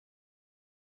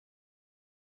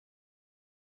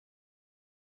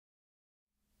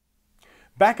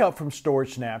Backup from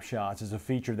Storage Snapshots is a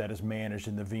feature that is managed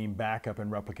in the Veeam Backup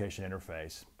and Replication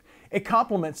interface. It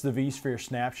complements the vSphere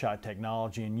snapshot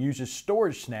technology and uses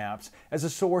storage snaps as a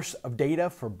source of data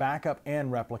for backup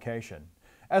and replication.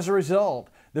 As a result,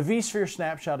 the vSphere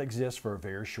snapshot exists for a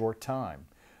very short time.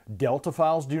 Delta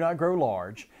files do not grow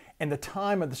large, and the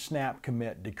time of the snap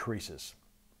commit decreases.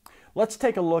 Let's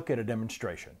take a look at a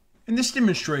demonstration. In this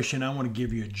demonstration, I want to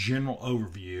give you a general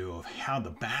overview of how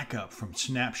the backup from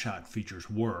snapshot features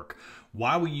work,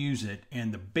 why we use it,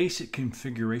 and the basic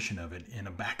configuration of it in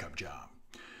a backup job.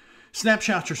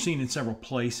 Snapshots are seen in several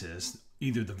places,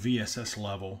 either the VSS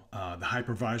level, the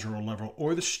hypervisor level,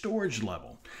 or the storage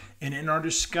level. And in our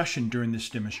discussion during this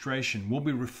demonstration, we'll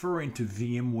be referring to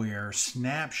VMware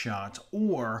snapshots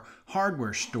or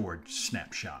hardware storage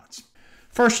snapshots.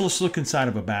 First, let's look inside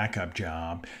of a backup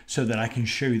job so that I can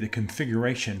show you the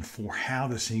configuration for how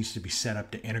this needs to be set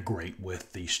up to integrate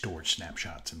with the storage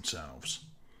snapshots themselves.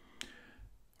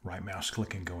 Right mouse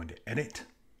click and go into Edit.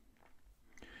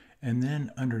 And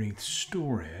then underneath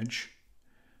Storage,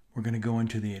 we're going to go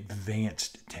into the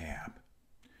Advanced tab.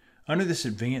 Under this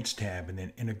Advanced tab and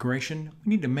then Integration, we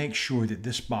need to make sure that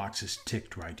this box is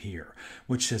ticked right here,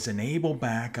 which says Enable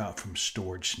Backup from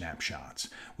Storage Snapshots.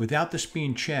 Without this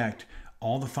being checked,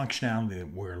 all the functionality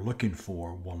that we're looking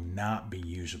for will not be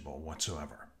usable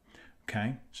whatsoever.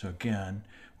 Okay, so again,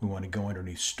 we want to go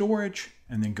underneath Storage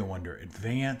and then go under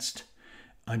Advanced,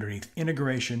 underneath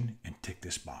Integration, and tick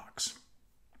this box.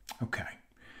 Okay,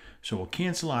 so we'll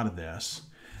cancel out of this.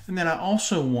 And then I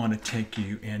also want to take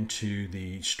you into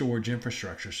the storage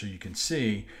infrastructure so you can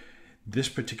see this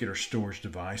particular storage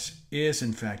device is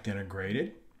in fact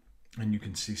integrated. And you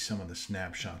can see some of the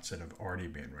snapshots that have already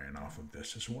been ran off of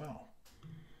this as well.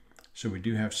 So we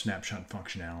do have snapshot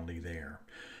functionality there.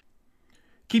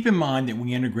 Keep in mind that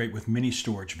we integrate with many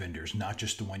storage vendors, not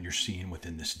just the one you're seeing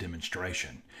within this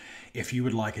demonstration. If you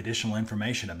would like additional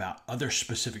information about other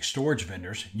specific storage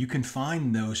vendors, you can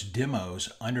find those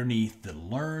demos underneath the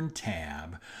Learn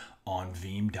tab on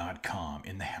Veeam.com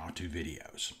in the how-to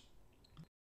videos.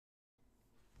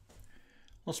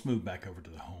 Let's move back over to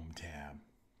the Home tab.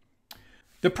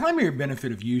 The primary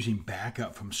benefit of using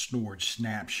backup from storage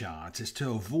snapshots is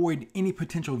to avoid any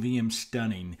potential VM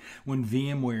stunning when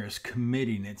VMware is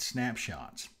committing its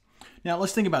snapshots. Now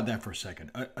let's think about that for a second.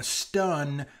 A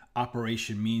stun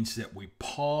operation means that we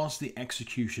pause the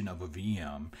execution of a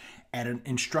VM at an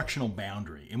instructional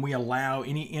boundary and we allow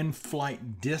any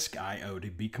in-flight disk I/O to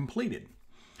be completed.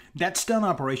 That stun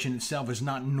operation itself is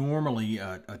not normally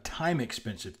a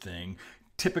time-expensive thing,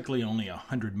 typically only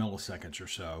 100 milliseconds or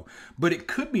so, but it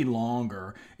could be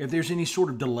longer if there's any sort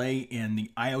of delay in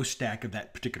the I/O stack of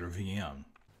that particular VM.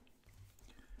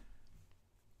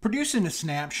 Producing a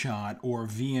snapshot or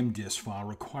VM disk file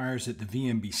requires that the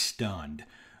VM be stunned,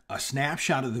 a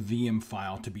snapshot of the VM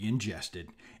file to be ingested,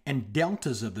 and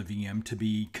deltas of the VM to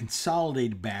be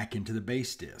consolidated back into the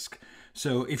base disk.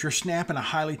 So if you're snapping a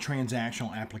highly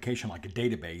transactional application like a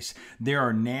database, there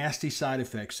are nasty side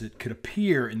effects that could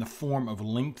appear in the form of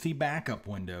lengthy backup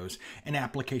windows and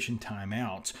application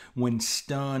timeouts when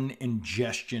stun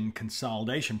ingestion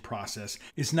consolidation process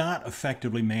is not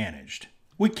effectively managed.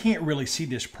 We can't really see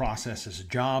this process as a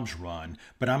jobs run,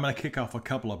 but I'm going to kick off a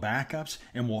couple of backups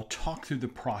and we'll talk through the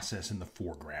process in the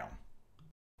foreground.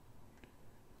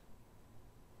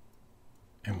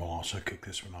 And we'll also kick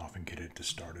this one off and get it to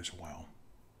start as well.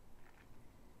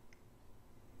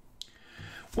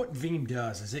 What Veeam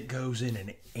does is it goes in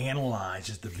and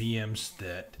analyzes the VMs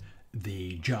that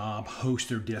the job hosts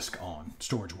their disk on,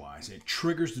 storage-wise. It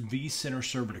triggers the vCenter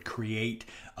server to create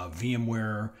a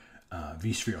VMware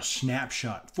vSphere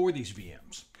snapshot for these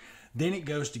VMs. Then it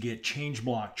goes to get change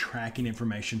block tracking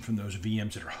information from those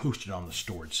VMs that are hosted on the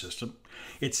storage system.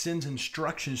 It sends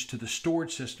instructions to the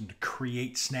storage system to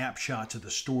create snapshots of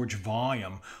the storage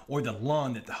volume or the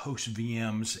LUN that the host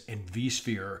VMs and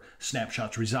vSphere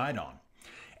snapshots reside on.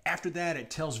 After that, it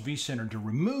tells vCenter to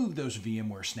remove those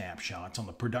VMware snapshots on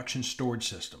the production storage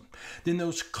system. Then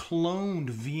those cloned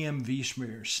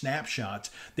vSphere snapshots,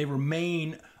 they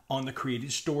remain on the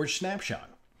created storage snapshot.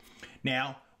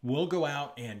 Now, we'll go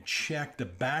out and check the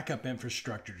backup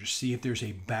infrastructure to see if there's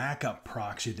a backup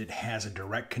proxy that has a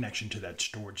direct connection to that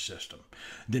storage system.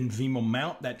 Then Veeam will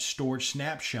mount that storage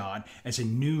snapshot as a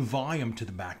new volume to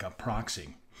the backup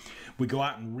proxy. We go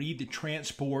out and read the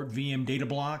transport VM data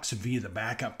blocks via the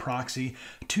backup proxy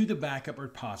to the backup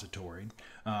repository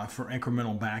for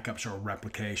incremental backups or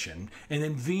replication. And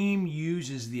then Veeam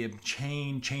uses the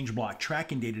change block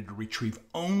tracking data to retrieve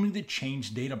only the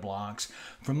changed data blocks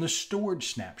from the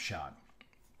storage snapshot.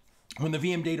 When the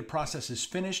VM data process is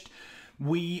finished,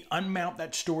 we unmount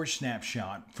that storage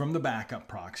snapshot from the backup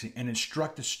proxy and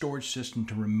instruct the storage system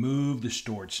to remove the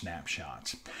storage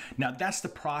snapshots. Now, that's the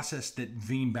process that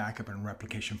Veeam Backup and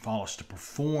Replication follows to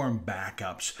perform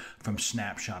backups from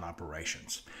snapshot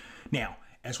operations. Now,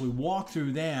 as we walk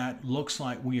through that, looks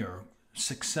like we are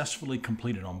successfully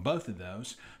completed on both of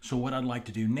those. So what I'd like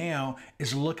to do now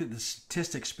is look at the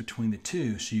statistics between the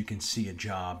two so you can see a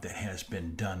job that has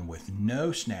been done with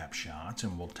no snapshots,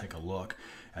 and we'll take a look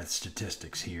at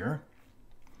statistics here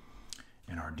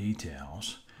in our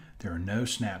details. There are no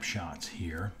snapshots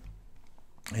here,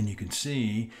 and you can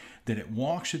see that it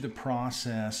walks through the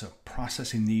process of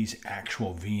processing these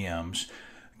actual VMs,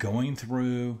 going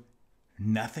through.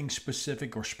 Nothing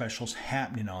specific or special is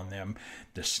happening on them.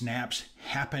 The snaps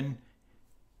happen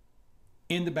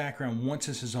in the background. Once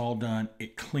this is all done,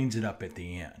 it cleans it up at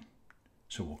the end.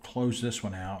 So we'll close this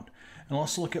one out, and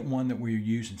let's look at one that we're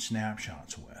using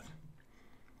snapshots with.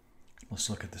 Let's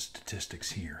look at the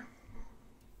statistics here.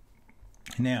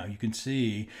 Now you can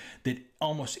see that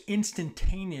almost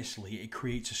instantaneously it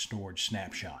creates a storage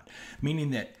snapshot,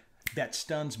 meaning that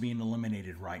stun's being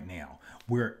eliminated right now.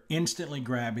 We're instantly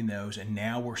grabbing those, and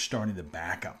now we're starting the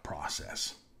backup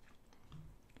process.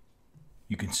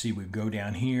 You can see we go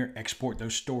down here, export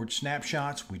those storage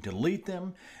snapshots, we delete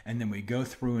them, and then we go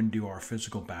through and do our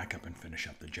physical backup and finish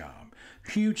up the job.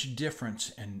 Huge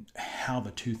difference in how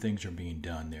the two things are being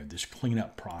done there, this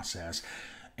cleanup process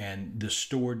and the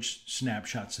storage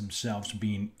snapshots themselves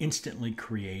being instantly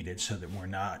created so that we're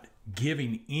not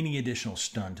giving any additional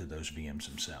stun to those VMs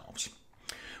themselves.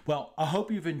 Well, I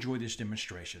hope you've enjoyed this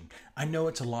demonstration. I know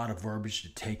it's a lot of verbiage to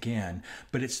take in,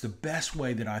 but it's the best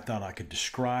way that I thought I could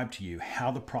describe to you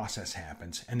how the process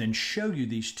happens and then show you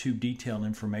these two detailed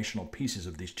informational pieces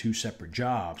of these two separate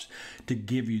jobs to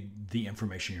give you the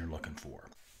information you're looking for.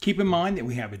 Keep in mind that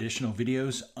we have additional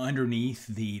videos underneath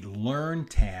the Learn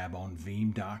tab on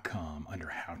Veeam.com under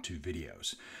How To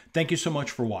Videos. Thank you so much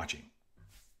for watching.